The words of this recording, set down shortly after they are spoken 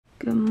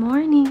Good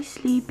morning,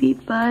 sleepy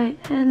butt.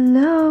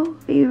 Hello.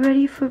 Are you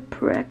ready for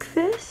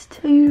breakfast?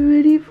 Are you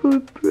ready for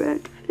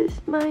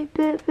breakfast, my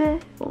baby?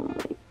 Oh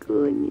my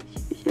goodness,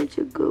 you're such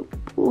a good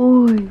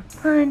boy.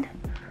 Come on.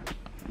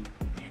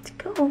 Let's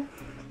go.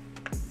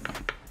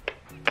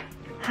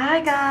 Hi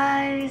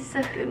guys.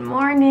 Good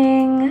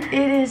morning. It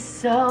is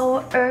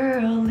so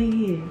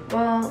early.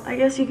 Well, I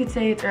guess you could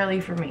say it's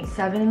early for me.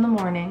 7 in the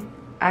morning.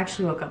 I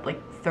actually woke up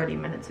like 30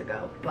 minutes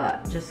ago,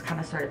 but just kind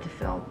of started to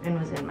film and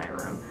was in my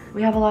room.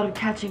 We have a lot of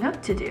catching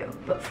up to do.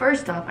 But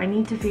first off, I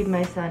need to feed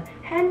my son.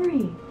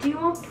 Henry, do you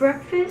want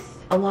breakfast?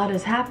 A lot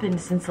has happened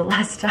since the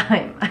last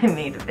time I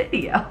made a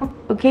video.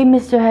 Okay,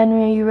 Mr.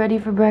 Henry, are you ready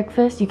for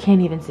breakfast? You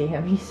can't even see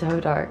him, he's so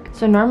dark.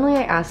 So normally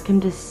I ask him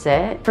to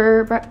sit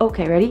for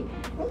okay, ready?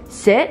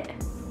 Sit.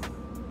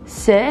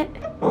 Sit.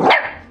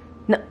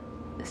 No,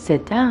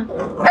 sit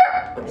down.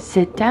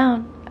 Sit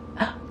down.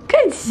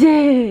 Good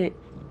sit.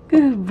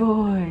 Good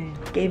boy.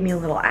 Gave me a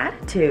little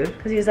attitude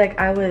because he was like,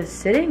 I was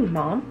sitting,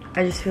 Mom.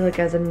 I just feel like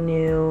as a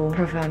new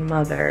profound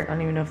mother, I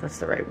don't even know if that's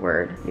the right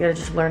word. You gotta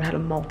just learn how to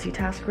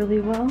multitask really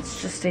well. It's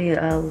just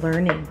a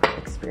learning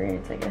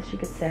experience, I guess you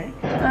could say.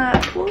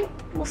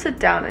 We'll sit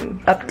down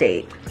and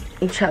update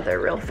each other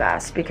real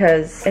fast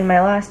because in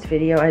my last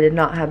video, I did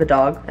not have a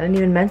dog. I didn't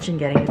even mention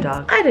getting a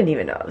dog. I didn't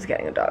even know I was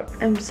getting a dog.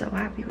 I'm so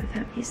happy with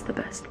him. He's the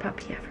best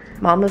puppy ever.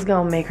 Mama's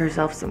gonna make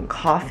herself some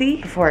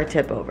coffee before I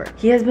tip over.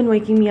 He has been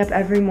waking me up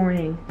every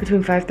morning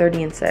between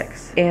 5:30 and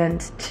 6. And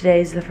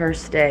today's the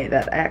first day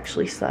that I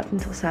actually slept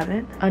until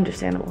 7.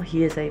 Understandable,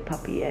 he is a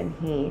puppy and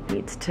he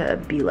needs to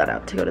be let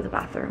out to go to the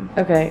bathroom.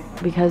 Okay,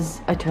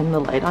 because I turned the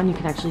light on, you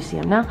can actually see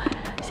him now.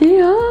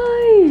 Say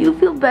hi! You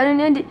feel better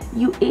now?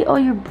 You ate all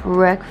your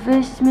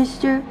breakfast,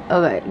 mister?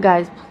 Okay,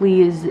 guys,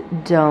 please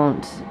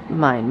don't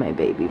mind my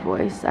baby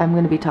voice. I'm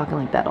gonna be talking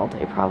like that all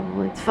day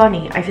probably. It's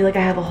funny, I feel like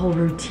I have a whole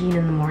routine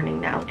in the morning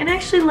now and I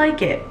actually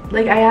like it.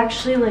 Like I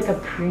actually like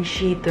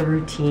appreciate the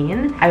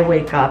routine. I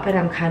wake up and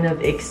I'm kind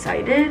of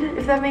excited,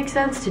 if that makes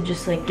sense, to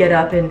just like get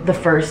up and the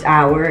first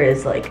hour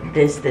is like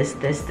this,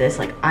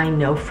 like I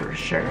know for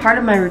sure. Part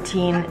of my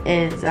routine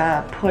is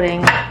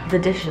putting the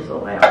dishes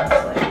away,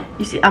 honestly.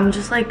 You see, I'm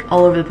just like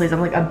all over the place.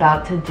 I'm like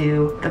about to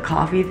do the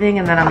coffee thing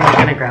and then I'm like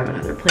gonna grab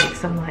another plate.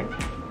 So I'm like,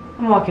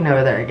 I'm walking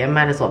over there again.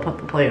 Might as well put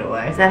the plate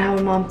away. Is that how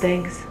a mom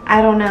thinks?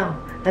 I don't know.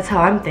 That's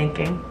how I'm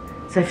thinking.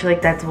 So I feel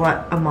like that's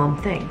what a mom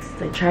thinks.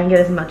 So I try and get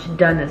as much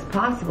done as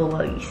possible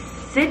while he's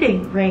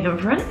sitting right in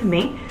front of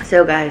me.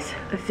 So guys,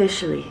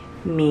 officially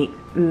meet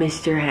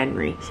Mr.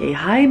 Henry. Say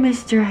hi,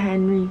 Mr.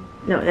 Henry.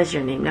 No, that's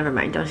your name. Never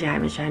mind. Don't say hi,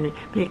 Mr. Henry.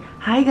 Be like,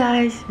 hi,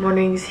 guys.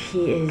 Mornings,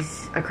 he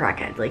is a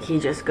crackhead. Like, he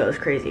just goes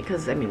crazy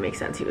because, I mean, it makes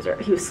sense. He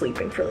was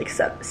sleeping for like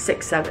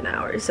 6-7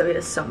 hours, so he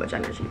has so much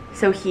energy.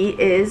 So he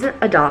is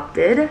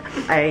adopted.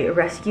 I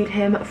rescued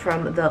him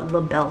from the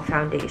LaBelle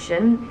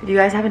Foundation. If you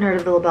guys haven't heard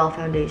of the LaBelle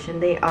Foundation,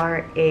 they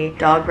are a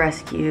dog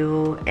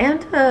rescue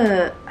and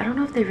I don't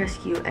know if they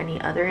rescue any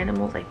other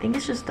animals. I think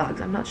it's just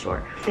dogs. I'm not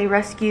sure. They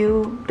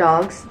rescue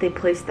dogs. They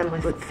place them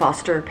with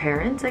foster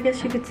parents, I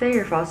guess you could say,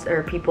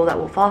 or people that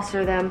will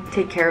foster them,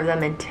 take care of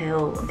them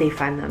until they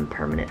find them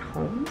permanent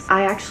homes.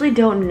 I actually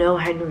don't know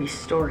Henry's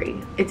story.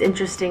 It's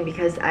interesting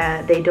because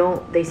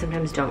they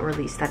sometimes don't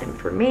release that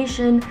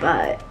information,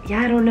 but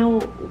yeah, I don't know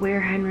where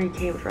Henry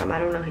came from. I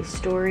don't know his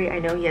story. I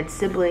know he had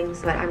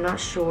siblings, but I'm not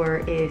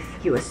sure if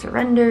he was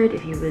surrendered,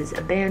 if he was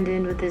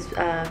abandoned with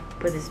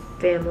his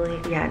family.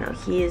 Yeah, no,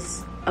 he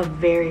is a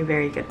very,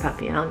 very good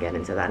puppy, and I'll get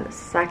into that in a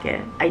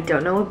second. I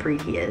don't know what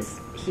breed he is.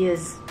 He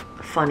is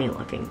funny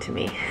looking to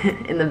me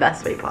in the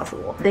best way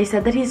possible. They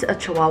said that he's a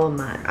Chihuahua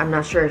mutt. I'm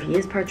not sure if he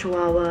is part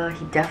Chihuahua.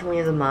 He definitely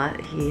is a mutt.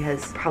 He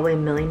has probably a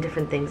million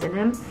different things in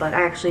him, but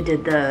I actually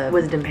did the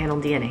wisdom panel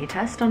DNA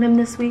test on him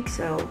this week,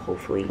 so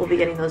hopefully we'll be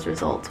getting those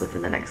results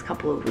within the next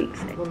couple of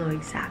weeks. We'll know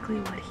exactly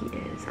what he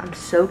is. I'm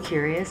so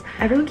curious.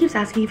 Everyone keeps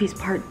asking if he's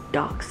part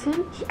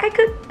Dachshund. I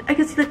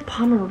could see like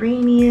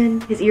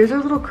Pomeranian. His ears are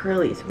a little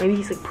curly, so maybe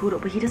he's like poodle,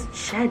 but he doesn't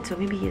shed, so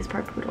maybe he is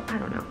part poodle. I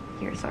don't know.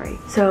 Here, sorry.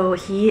 So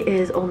he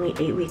is only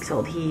 8 weeks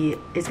old. He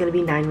is gonna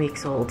be 9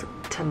 weeks old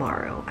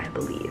tomorrow, I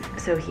believe.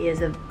 So he is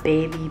a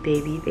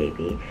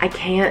baby. I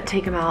can't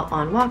take him out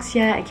on walks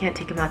yet. I can't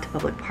take him out to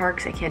public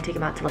parks. I can't take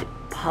him out to like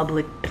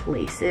public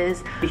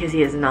places because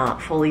he is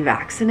not fully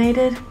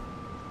vaccinated.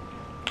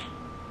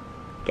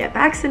 Get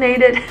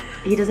vaccinated.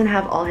 He doesn't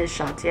have all his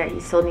shots yet. He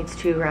still needs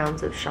 2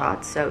 rounds of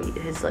shots, so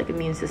his like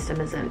immune system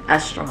isn't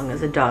as strong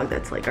as a dog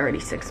that's like already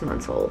 6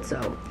 months old.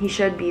 So he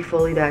should be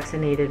fully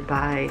vaccinated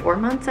by 4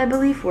 months, I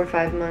believe, 4 or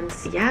 5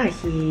 months. Yeah,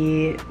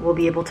 he will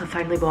be able to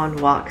finally go on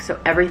walks. So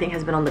everything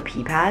has been on the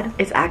pee pad.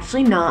 It's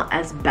actually not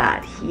as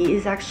bad. He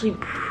is actually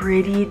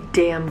pretty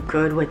damn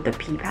good with the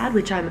pee pad,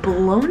 which I'm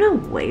blown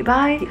away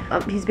by.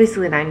 He's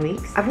basically 9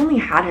 weeks. I've only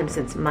had him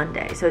since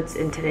Monday, so it's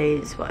in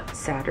today's what,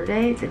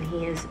 Saturday, and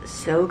he is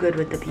so good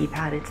with the pee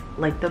pad. It's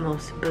like the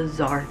most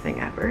bizarre thing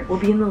ever. We'll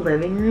be in the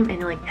living room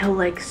and like he'll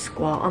like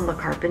squat on the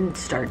carpet and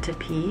start to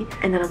pee,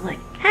 and then I'm like,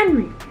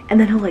 Henry, and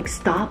then he'll like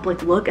stop,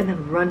 like look, and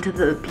then run to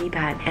the pee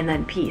pad and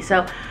then pee.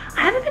 So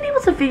I haven't been able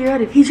to figure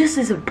out if he just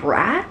is a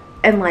brat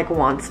and like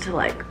wants to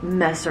like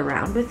mess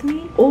around with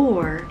me,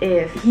 or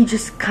if he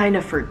just kind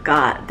of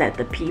forgot that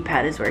the pee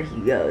pad is where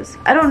he goes.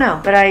 I don't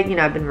know, but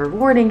I've been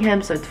rewarding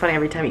him, so it's funny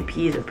every time he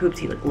pees or poops,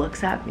 he like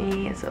looks at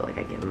me, and so like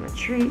I give him a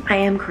treat. I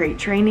am crate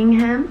training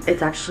him.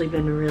 It's actually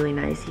been really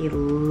nice. He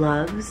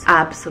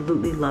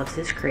absolutely loves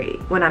his crate.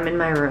 When I'm in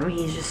my room,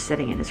 he's just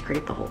sitting in his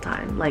crate the whole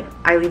time. Like,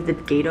 I leave the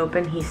gate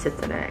open, he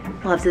sits in it.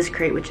 Loves his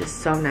crate, which is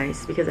so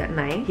nice because at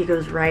night he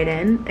goes right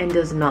in and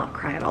does not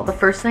cry at all. The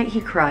first night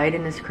he cried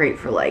in his crate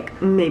for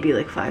like maybe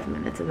like 5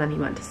 minutes and then he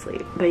went to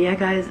sleep. But yeah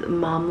guys,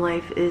 mom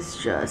life is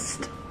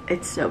just,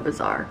 it's so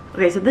bizarre.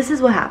 Okay, so this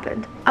is what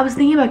happened. I was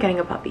thinking about getting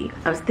a puppy.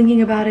 I was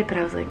thinking about it, but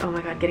I was like, oh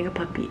my god, getting a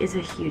puppy is a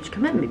huge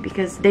commitment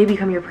because they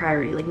become your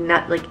priority. Like,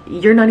 not like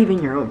you're not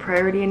even your own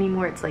priority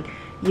anymore. It's like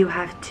you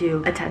have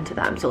to attend to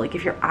them. So like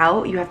if you're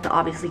out, you have to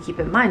obviously keep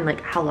in mind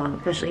like how long,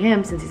 especially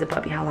him, since he's a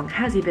puppy, how long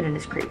has he been in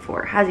his crate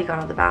for? Has he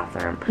gone to the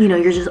bathroom? You know,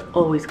 you're just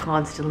always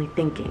constantly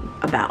thinking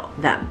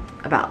about them,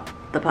 about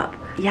the pup.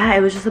 Yeah, it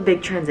was just a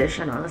big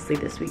transition honestly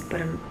this week,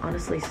 but I'm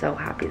honestly so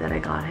happy that I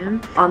got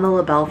him. On the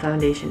LaBelle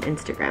Foundation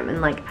Instagram, and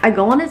like I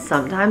go on it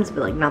sometimes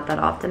but like not that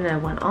often, and I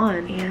went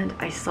on and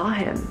I saw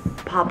him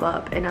pop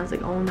up and I was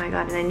like, oh my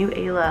god. And I knew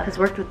Ayla has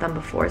worked with them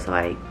before, so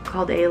I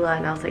called Ayla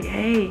and I was like,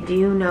 hey, do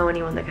you know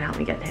anyone that can help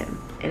me get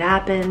him? It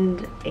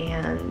happened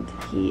and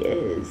he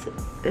is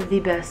the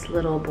best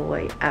little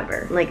boy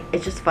ever. Like,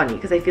 it's just funny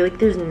because I feel like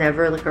there's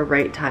never like a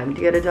right time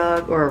to get a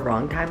dog or a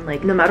wrong time.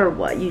 Like, no matter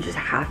what, you just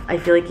have, I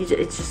feel like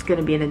it's just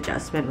gonna be an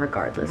adjustment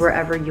regardless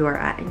wherever you are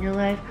at in your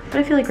life. But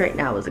I feel like right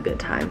now is a good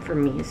time for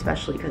me,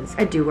 especially because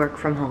I do work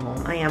from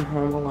home. I am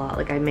home a lot.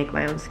 Like, I make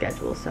my own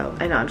schedule. So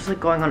I know I'm just like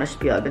going on a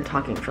spiel. I've been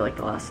talking for like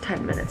the last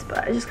 10 minutes,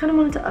 but I just kind of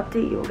wanted to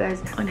update you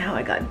guys on how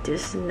I got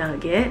this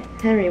nugget.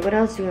 Henry, what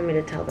else do you want me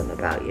to tell them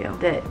about you?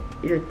 That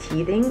you're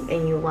teething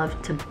and you love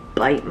to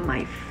bite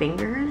my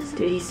fingers?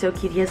 Dude, he's so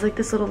cute. He has like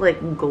this little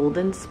like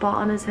golden spot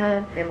on his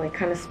head and like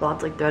kind of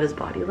spots like throughout his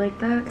body like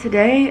that.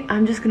 Today,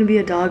 I'm just gonna be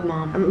a dog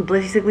mom. I'm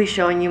basically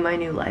showing you my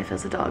new life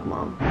as a dog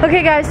mom.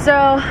 Okay guys, so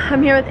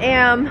I'm here with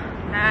Am.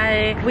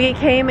 Hi. We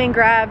came and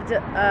grabbed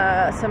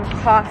some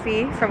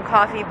coffee from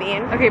Coffee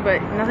Bean. Okay,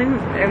 but nothing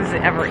is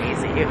ever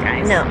easy, you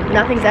guys. No,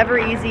 nothing's ever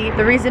easy.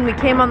 The reason we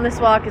came on this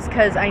walk is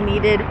because I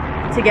needed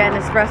to get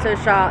an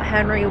espresso shot.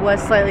 Henry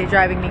was slightly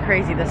driving me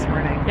crazy this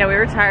morning. Yeah, we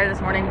were tired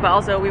this morning, but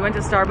also we went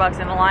to Starbucks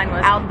and the line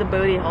was out the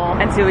booty hole.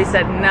 And so we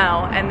said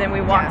no. And then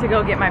we walked to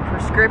go get my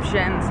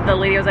prescriptions. The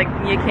lady was like,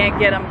 you can't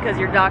get them because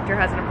your doctor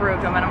hasn't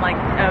approved them. And I'm like,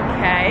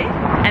 okay.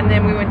 And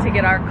then we went to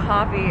get our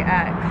coffee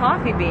at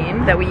Coffee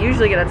Bean that we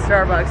usually get at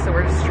Starbucks. So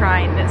we're just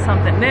trying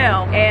something new.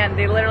 And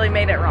they literally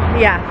made it wrong.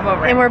 Yeah, I'm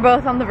over it. And we're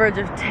both on the verge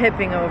of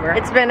tipping over.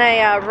 It's been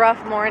a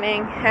rough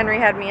morning. Henry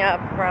had me up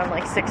around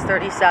like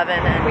 6:37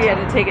 and we had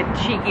to take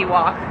a cheeky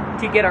walk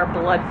to get our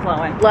blood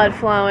flowing. Blood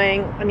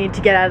flowing. I need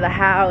to get out of the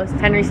house.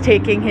 Henry's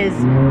taking his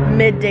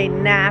midday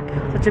nap.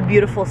 Such a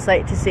beautiful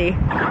sight to see.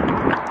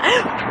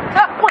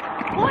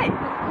 What?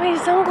 My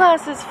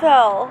sunglasses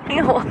fell.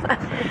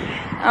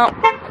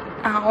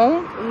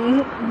 Oh.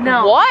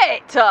 No.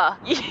 What?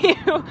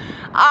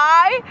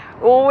 I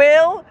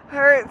will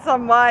hurt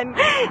someone.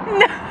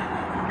 No.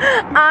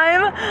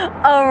 I'm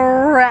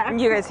a wreck.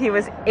 You guys, he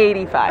was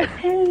 85.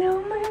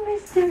 Hello, my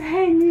Mr.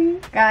 Henry.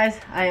 Guys,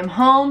 I am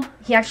home.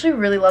 He actually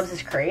really loves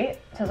his crate,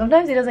 so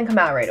sometimes he doesn't come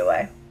out right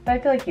away. But I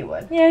feel like he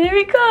would. Yeah, there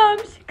he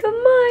comes. Come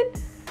on.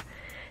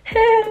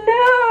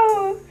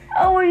 Hello.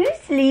 Oh, are you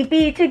sleepy?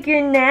 You took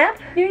your nap?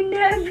 Your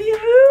nap,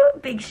 you?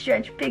 Big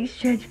stretch, big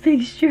stretch,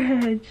 big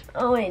stretch.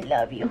 Oh, I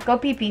love you. Go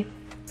pee-pee.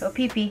 Go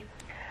pee-pee.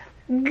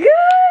 Good boy.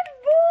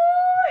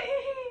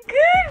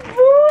 Good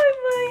boy,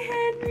 my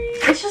Henry.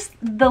 It's just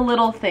the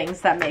little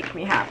things that make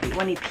me happy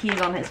when he pees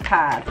on his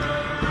pad.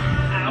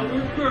 Our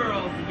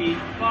girls meet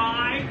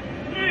 5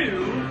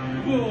 new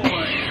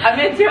boys. I'm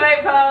into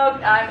it,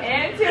 folks. I'm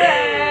into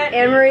it.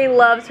 Anne-Marie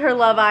loves her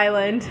Love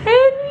Island.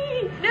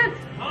 Henry, look.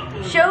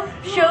 Show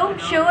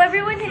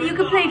everyone that you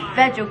can play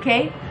fetch,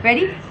 okay?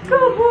 Ready?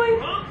 Go,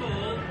 boy.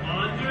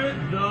 Under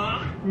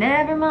the...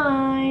 Never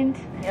mind.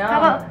 Yeah.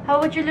 How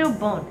about your little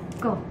bone?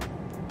 Go.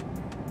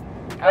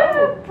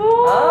 Oh,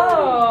 boy.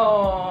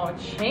 Oh,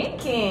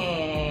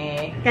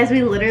 chinky. Guys,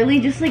 we literally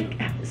just like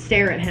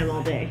stare at him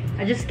all day.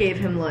 I just gave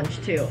him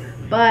lunch too.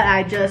 But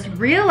I just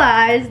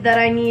realized that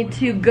I need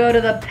to go to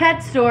the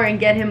pet store and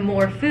get him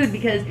more food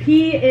because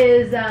he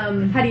is,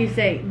 how do you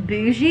say,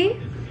 bougie?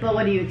 But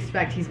what do you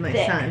expect? He's my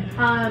son.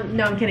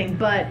 No, I'm kidding.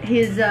 But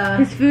his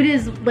food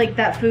is like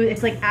that food.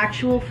 It's like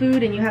actual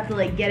food, and you have to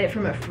like get it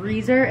from a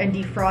freezer and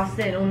defrost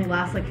it. It only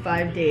lasts like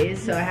 5 days,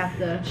 so I have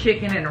to.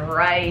 Chicken and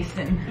rice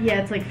and.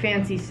 Yeah, it's like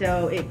fancy,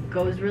 so it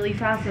goes really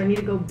fast. So I need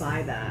to go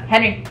buy that.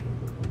 Henry,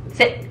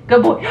 sit.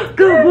 Good boy.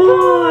 Good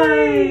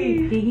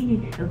boy.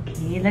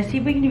 Okay, let's see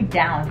if we can do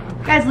down.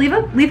 Guys,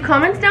 leave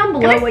comments down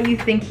below what you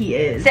think he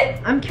is.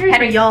 Sit. I'm curious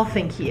Henry. what y'all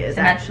think he is.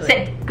 Actually.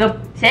 Sit.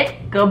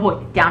 Good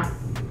boy. Down.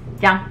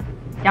 Down.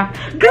 Yeah.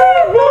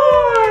 Good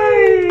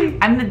boy!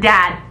 I'm the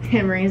dad.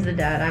 Marie's the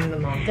dad, I'm the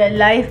mom. The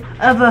life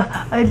of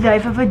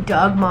a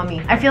dog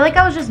mommy. I feel like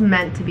I was just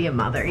meant to be a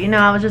mother. You know,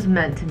 I was just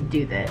meant to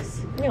do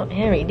this. No,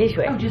 Harry, this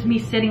way. Oh, just me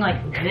sitting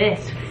like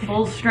this,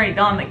 full straight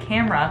on the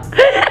camera.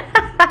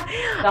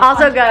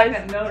 Also, guys.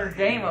 At Notre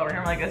Dame over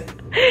here like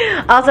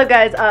this. Also,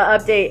 guys,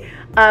 update.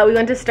 We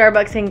went to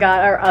Starbucks and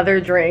got our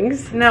other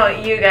drinks. No,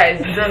 you guys,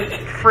 the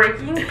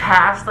freaking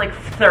past like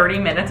 30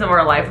 minutes of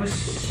our life was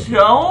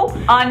so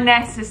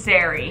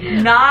unnecessary.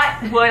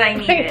 Not what I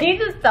needed. You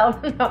just tell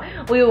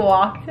them we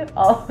walked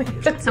all the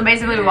way. So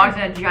basically we walked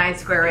in a giant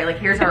square, right? Like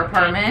here's our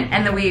apartment,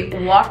 and then we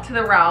walked to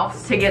the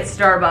Ralph's to get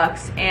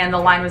Starbucks, and the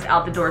line was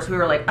out the door, so we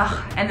were like,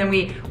 ugh. And then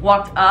we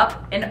walked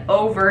up and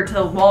over to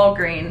the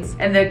Walgreens,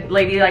 and the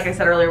lady, like I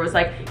said earlier, was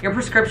like, your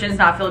prescription's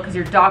not filled because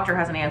your doctor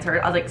hasn't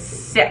answered. I was like,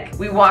 sick.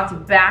 We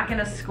walked back in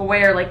a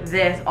square like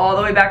this, all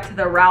the way back to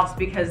the Ralph's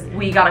because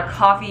we got a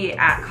coffee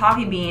at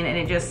Coffee Bean, and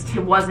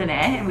it wasn't it,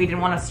 and we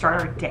didn't want to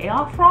start our day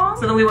off wrong.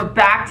 So then we went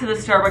back to the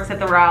Starbucks at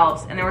the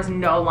Ralph's, and there was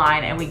no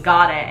line, and we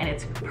got it, and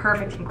it's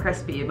perfect and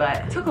crispy, but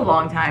it took a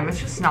long time. It's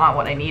just not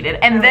what I needed.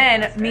 And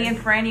then me and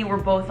Franny were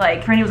both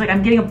like, Franny was like,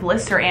 I'm getting a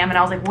blister, Am, and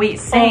I was like, wait,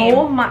 same.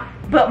 Oh my.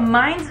 But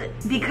mine's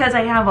because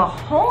I have a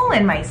hole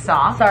in my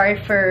sock. Sorry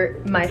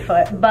for my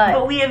foot,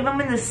 but we have them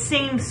in the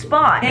same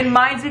spot. And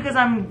mine's because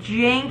I'm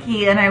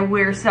janky and I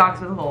wear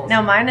socks with holes.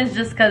 now mine is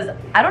just because,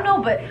 I don't know,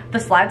 but the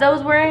slides I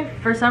was wearing,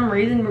 for some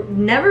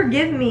reason, never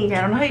give me. I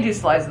don't know how you do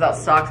slides without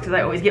socks because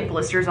I always get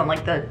blisters on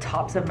like the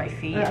tops of my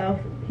feet. Uh-oh,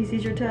 he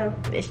sees your toe.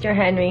 Mr.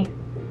 Henry,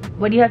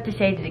 what do you have to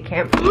say to the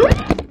camera?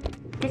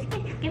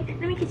 Let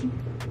me kiss you.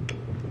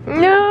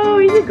 No,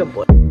 he's a good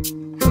boy.